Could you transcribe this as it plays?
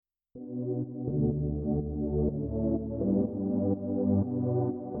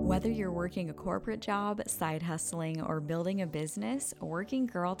Whether you're working a corporate job, side hustling, or building a business, Working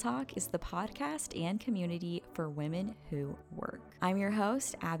Girl Talk is the podcast and community for women who work. I'm your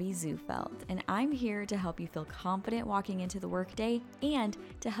host, Abby Zufeld, and I'm here to help you feel confident walking into the workday and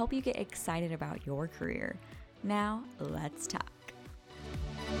to help you get excited about your career. Now, let's talk.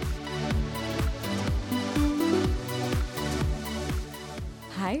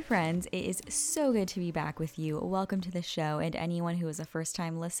 Hi, friends. It is so good to be back with you. Welcome to the show, and anyone who is a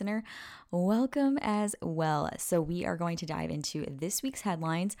first-time listener, welcome as well. So we are going to dive into this week's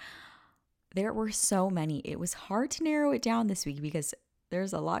headlines. There were so many. It was hard to narrow it down this week because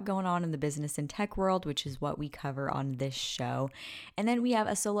there's a lot going on in the business and tech world, which is what we cover on this show. And then we have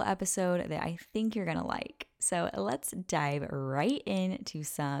a solo episode that I think you're going to like. So let's dive right into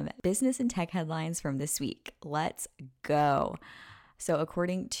some business and tech headlines from this week. Let's go. So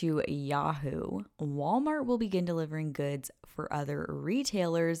according to Yahoo, Walmart will begin delivering goods for other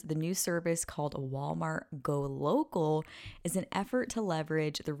retailers. The new service called Walmart Go Local is an effort to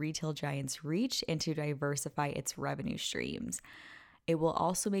leverage the retail giant's reach and to diversify its revenue streams. It will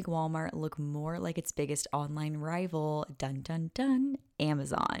also make Walmart look more like its biggest online rival, dun dun dun,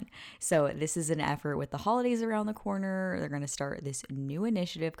 Amazon. So this is an effort with the holidays around the corner. They're going to start this new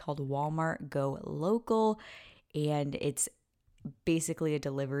initiative called Walmart Go Local, and it's basically a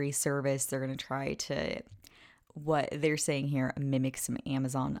delivery service. They're going to try to, what they're saying here, mimic some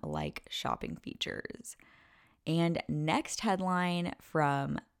Amazon-like shopping features. And next headline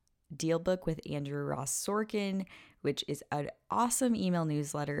from Dealbook with Andrew Ross Sorkin, which is an awesome email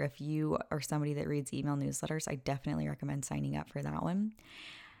newsletter. If you are somebody that reads email newsletters, I definitely recommend signing up for that one.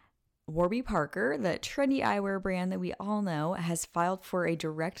 Warby Parker, the trendy eyewear brand that we all know, has filed for a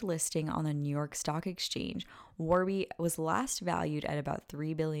direct listing on the New York Stock Exchange. Warby was last valued at about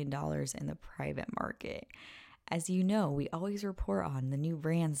 $3 billion in the private market. As you know, we always report on the new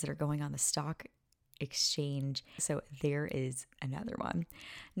brands that are going on the stock exchange. So there is another one.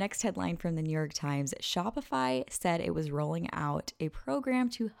 Next headline from the New York Times, Shopify said it was rolling out a program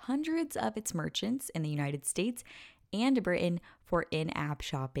to hundreds of its merchants in the United States and Britain for in-app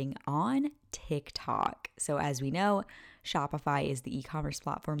shopping on TikTok. So as we know, Shopify is the e-commerce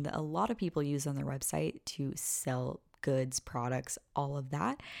platform that a lot of people use on their website to sell goods, products, all of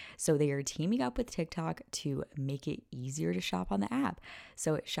that. So they are teaming up with TikTok to make it easier to shop on the app.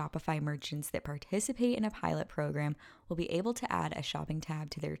 So Shopify merchants that participate in a pilot program will be able to add a shopping tab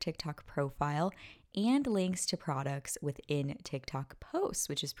to their TikTok profile and links to products within TikTok posts,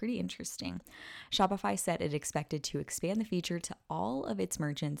 which is pretty interesting. Shopify said it expected to expand the feature to all of its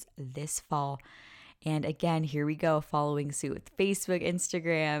merchants this fall. And again, here we go, following suit with Facebook,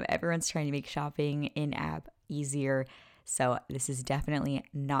 Instagram. Everyone's trying to make shopping in-app easier. So this is definitely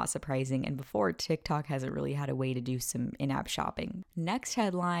not surprising. And before, TikTok hasn't really had a way to do some in-app shopping. Next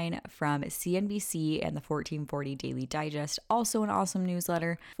headline from CNBC and the 1440 Daily Digest, also an awesome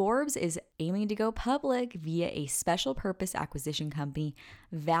newsletter. Forbes is aiming to go public via a special purpose acquisition company,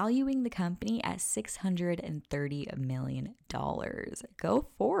 valuing the company at $630 million. Go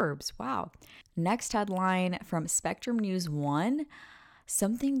Forbes. Wow. Next headline from Spectrum News 1,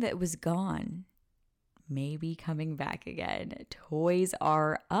 something that was gone maybe coming back again. Toys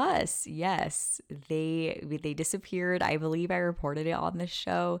R Us. Yes, they disappeared. I believe I reported it on the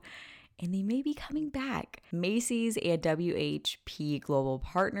show, and they may be coming back. Macy's and WHP Global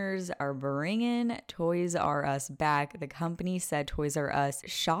Partners are bringing Toys R Us back. The company said Toys R Us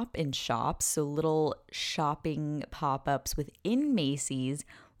shop in shops, so little shopping pop-ups within Macy's,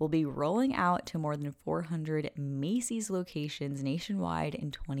 will be rolling out to more than 400 Macy's locations nationwide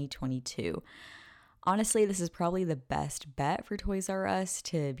in 2022. Honestly, this is probably the best bet for Toys R Us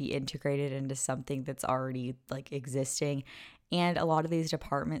to be integrated into something that's already existing. And a lot of these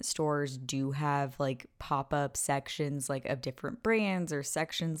department stores do have pop-up sections of different brands or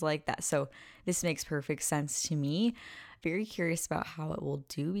sections like that. So this makes perfect sense to me. Very curious about how it will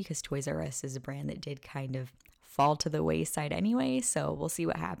do because Toys R Us is a brand that did kind of fall to the wayside anyway. So we'll see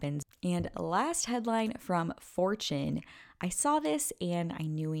what happens. And last headline from Fortune. I saw this and I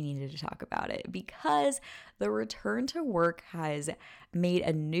knew we needed to talk about it because the return to work has made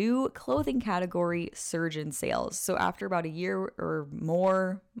a new clothing category surge in sales. So after about a year or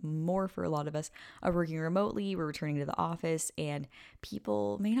more for a lot of us of working remotely, we're returning to the office and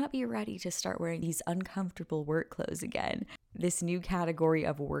people may not be ready to start wearing these uncomfortable work clothes again. This new category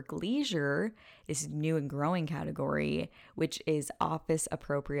of work leisure, this new and growing category, which is office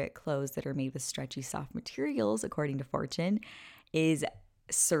appropriate clothes that are made with stretchy soft materials, according to Fortune, is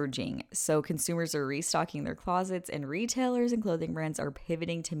surging. So consumers are restocking their closets, and retailers and clothing brands are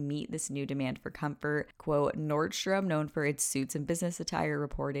pivoting to meet this new demand for comfort. Quote, Nordstrom, known for its suits and business attire,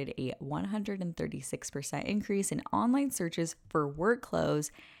 reported a 136% increase in online searches for work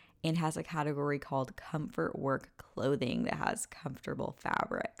clothes and has a category called comfort work clothing that has comfortable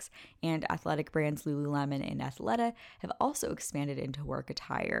fabrics. And athletic brands Lululemon and Athleta have also expanded into work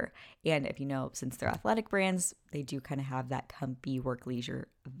attire. And if you know, since they're athletic brands, they do kind of have that comfy work leisure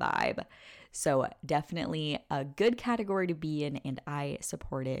vibe. So definitely a good category to be in, and I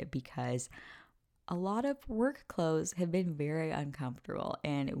support it because a lot of work clothes have been very uncomfortable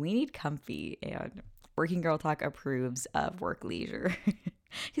and we need comfy, and Working Girl Talk approves of work leisure.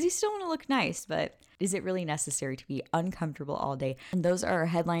 Because you still want to look nice, but is it really necessary to be uncomfortable all day? And those are our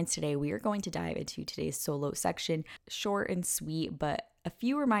headlines today. We are going to dive into today's solo section, short and sweet, but a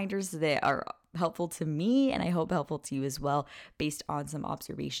few reminders that are helpful to me and I hope helpful to you as well, based on some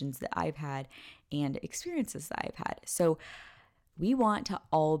observations that I've had and experiences that I've had. So we want to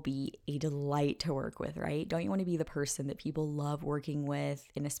all be a delight to work with, right? Don't you want to be the person that people love working with?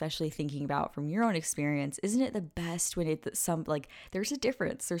 And especially thinking about from your own experience, isn't it the best when there's a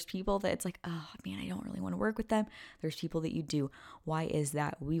difference. There's people that it's like, oh man, I don't really want to work with them. There's people that you do. Why is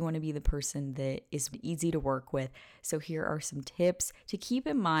that? We want to be the person that is easy to work with. So here are some tips to keep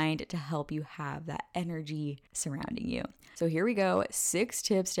in mind to help you have that energy surrounding you. So here we go. 6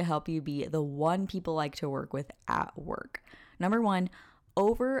 tips to help you be the one people like to work with at work. Number 1,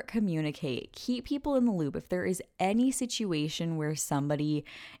 over communicate. Keep people in the loop. If there is any situation where somebody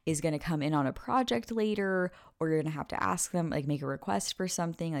is going to come in on a project later, or you're going to have to ask them, like make a request for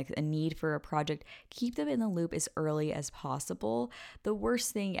something, like a need for a project, keep them in the loop as early as possible. The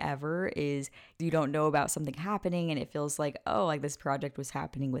worst thing ever is you don't know about something happening and it feels like, oh, like this project was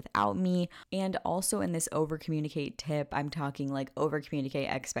happening without me. And also in this over communicate tip, I'm talking like over communicate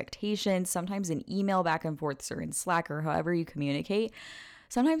expectations. Sometimes in email back and forths or in Slack or however you communicate,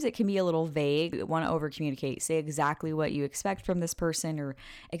 sometimes it can be a little vague. You want to over communicate. Say exactly what you expect from this person, or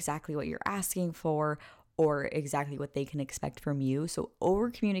exactly what you're asking for, or exactly what they can expect from you. So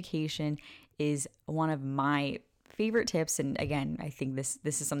over communication is one of my favorite tips. And again, I think this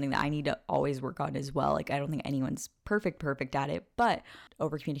is something that I need to always work on as well. Like I don't think anyone's perfect at it, but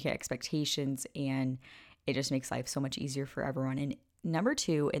over communicate expectations, and it just makes life so much easier for everyone. And number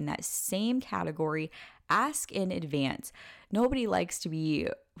 2, in that same category, ask in advance. Nobody likes to be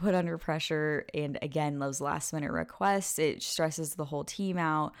put under pressure. And again, those last minute requests, it stresses the whole team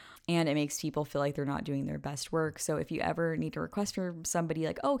out and it makes people feel like they're not doing their best work. So if you ever need to request from somebody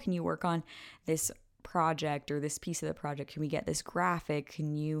like, oh, can you work on this project or this piece of the project? Can we get this graphic?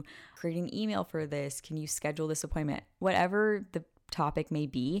 Can you create an email for this? Can you schedule this appointment? Whatever the topic may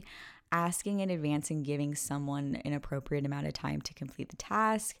be, asking in advance and giving someone an appropriate amount of time to complete the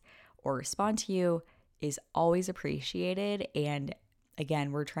task or respond to you is always appreciated. And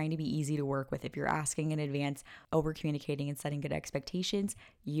again, we're trying to be easy to work with. If you're asking in advance, over communicating and setting good expectations,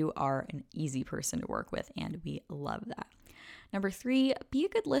 you are an easy person to work with, and we love that. Number 3, be a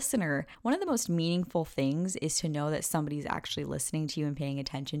good listener. One of the most meaningful things is to know that somebody's actually listening to you and paying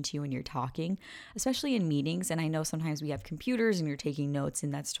attention to you when you're talking, especially in meetings. And I know sometimes we have computers and you're taking notes,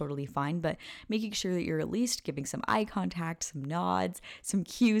 and that's totally fine, but making sure that you're at least giving some eye contact, some nods, some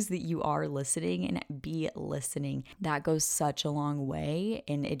cues that you are listening, and be listening. That goes such a long way,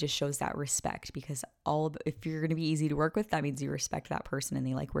 and it just shows that respect, because if you're going to be easy to work with, that means you respect that person and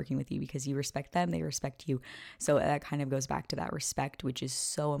they like working with you because you respect them, they respect you. So that kind of goes back to that respect, which is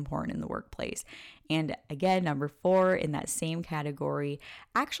so important in the workplace. And again, number 4 in that same category,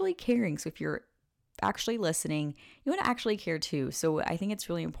 actually caring. So if you're actually listening, you want to actually care too. So I think it's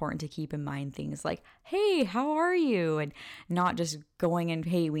really important to keep in mind things like, hey, how are you? And not just going and,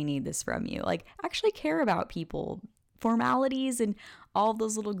 hey, we need this from you. Like actually care about people. Formalities and all of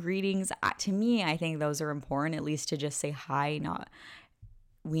those little greetings, to me, I think those are important, at least to just say hi, not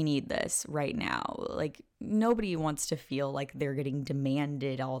we need this right now. Like nobody wants to feel like they're getting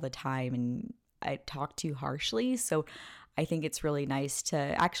demanded all the time and I talk too harshly. So I think it's really nice to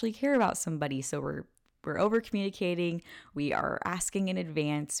actually care about somebody. So we're over communicating, we are asking in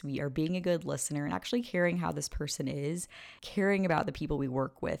advance, we are being a good listener and actually caring how this person is, caring about the people we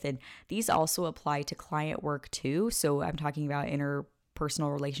work with. And these also apply to client work too. So I'm talking about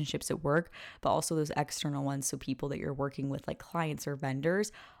interpersonal relationships at work, but also those external ones. So people that you're working with, like clients or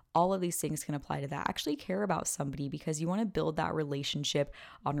vendors. All of these things can apply to that. Actually care about somebody because you want to build that relationship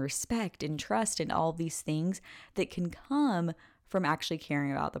on respect and trust and all of these things that can come from actually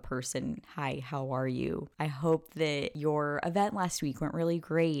caring about the person. Hi, how are you? I hope that your event last week went really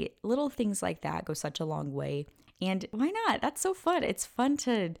great. Little things like that go such a long way. And why not? That's so fun. It's fun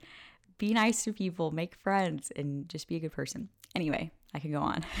to be nice to people, make friends, and just be a good person. Anyway, I can go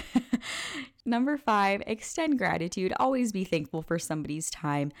on. Number 5, extend gratitude. Always be thankful for somebody's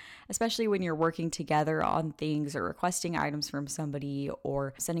time, especially when you're working together on things or requesting items from somebody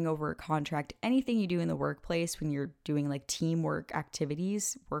or sending over a contract. Anything you do in the workplace when you're doing like teamwork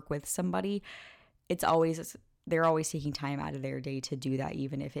activities, work with somebody, they're always taking time out of their day to do that,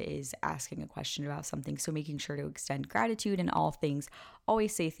 even if it is asking a question about something. So making sure to extend gratitude in all things,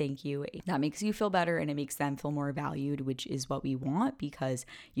 always say thank you. That makes you feel better and it makes them feel more valued, which is what we want because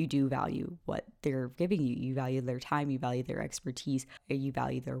you do value what they're giving you. You value their time, you value their expertise, you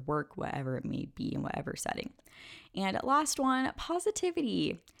value their work, whatever it may be in whatever setting. And last one,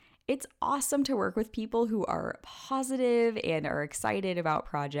 positivity. It's awesome to work with people who are positive and are excited about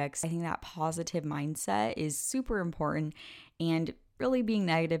projects. I think that positive mindset is super important, and really being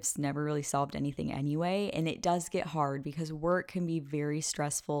negative's never really solved anything anyway. And it does get hard because work can be very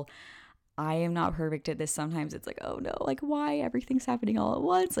stressful. I am not perfect at this. Sometimes it's like, oh no, like why everything's happening all at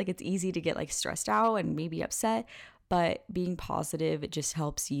once? Like it's easy to get like stressed out and maybe upset, but being positive, it just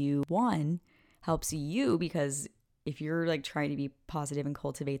helps you because if you're like trying to be positive and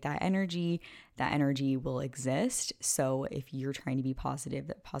cultivate that energy will exist. So if you're trying to be positive,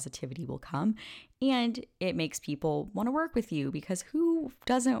 that positivity will come, and it makes people want to work with you because who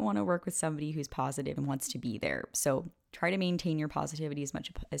doesn't want to work with somebody who's positive and wants to be there? So try to maintain your positivity as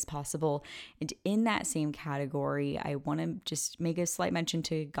much as possible. And in that same category, I want to just make a slight mention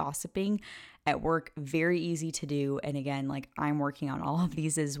to gossiping at work. Very easy to do. And again, like I'm working on all of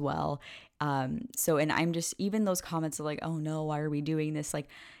these as well. And I'm just, even those comments are like, oh no, why are we doing this? Like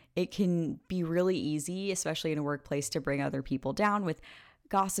it can be really easy, especially in a workplace, to bring other people down with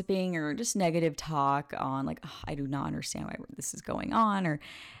gossiping or just negative talk on like, oh, I do not understand why this is going on, or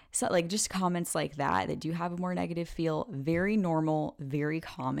so like just comments like that do have a more negative feel. Very normal, very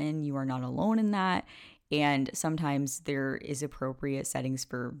common. You are not alone in that. And sometimes there is appropriate settings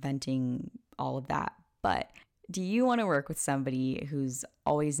for venting all of that. But do you want to work with somebody who's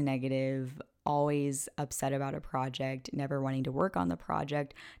always negative, always upset about a project, never wanting to work on the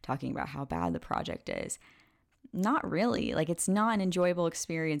project, talking about how bad the project is? Not really. Like it's not an enjoyable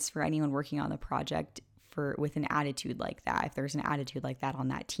experience for anyone working on the project with an attitude like that, if there's an attitude like that on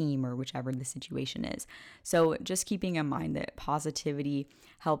that team or whichever the situation is. So just keeping in mind that positivity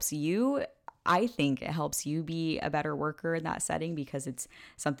helps you. I think it helps you be a better worker in that setting because it's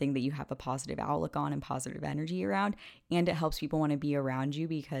something that you have a positive outlook on and positive energy around. And it helps people want to be around you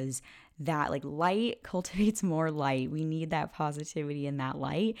because that like light cultivates more light. We need that positivity and that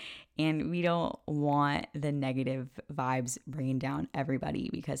light. And we don't want the negative vibes bringing down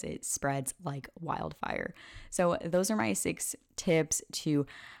everybody because it spreads like wildfire. So those are my 6 tips to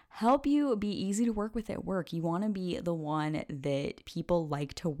help you be easy to work with at work. You want to be the one that people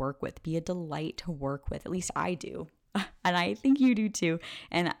like to work with, be a delight to work with. At least I do. And I think you do too.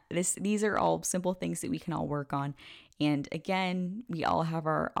 And these are all simple things that we can all work on. And again, we all have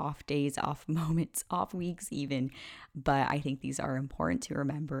our off days, off moments, off weeks even. But I think these are important to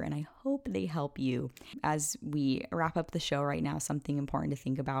remember, and I hope they help you. As we wrap up the show right now, something important to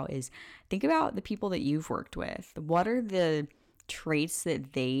think about is think about the people that you've worked with. What are the traits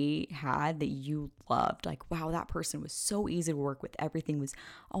that they had that you loved? Like, wow, that person was so easy to work with. Everything was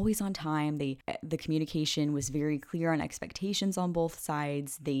always on time. The communication was very clear on expectations on both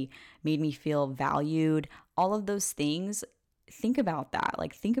sides. They made me feel valued. All of those things. Think about that.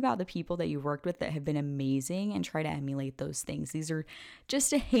 Like, think about the people that you've worked with that have been amazing and try to emulate those things. These are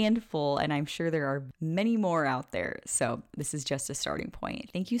just a handful, and I'm sure there are many more out there. So this is just a starting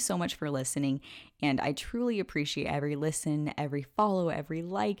point. Thank you so much for listening. And I truly appreciate every listen, every follow, every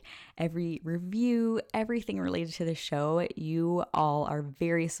like, every review, everything related to the show. You all are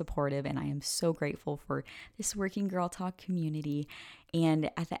very supportive, and I am so grateful for this Working Girl Talk community.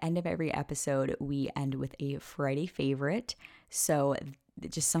 And at the end of every episode, we end with a Friday favorite. So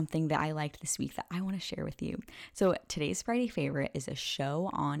just something that I liked this week that I want to share with you. So today's Friday favorite is a show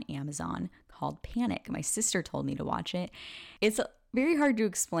on Amazon called Panic. My sister told me to watch it. It's very hard to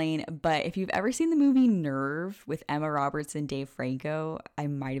explain, but if you've ever seen the movie Nerve with Emma Roberts and Dave Franco, I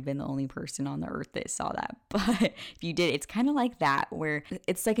might have been the only person on the earth that saw that. But if you did, it's kind of like that, where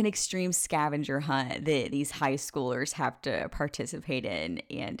it's like an extreme scavenger hunt that these high schoolers have to participate in,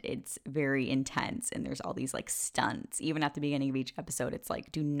 and it's very intense, and there's all these like stunts. Even at the beginning of each episode, it's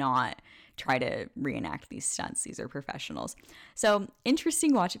like, do not try to reenact these stunts. These are professionals. So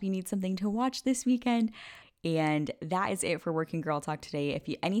interesting watch if you need something to watch this weekend. And that is it for Working Girl Talk today. If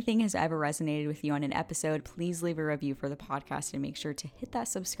anything has ever resonated with you on an episode, please leave a review for the podcast and make sure to hit that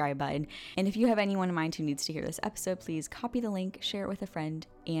subscribe button. And if you have anyone in mind who needs to hear this episode, please copy the link, share it with a friend.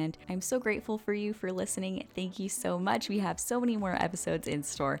 And I'm so grateful for you for listening. Thank you so much. We have so many more episodes in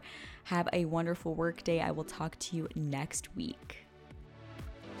store. Have a wonderful work day. I will talk to you next week.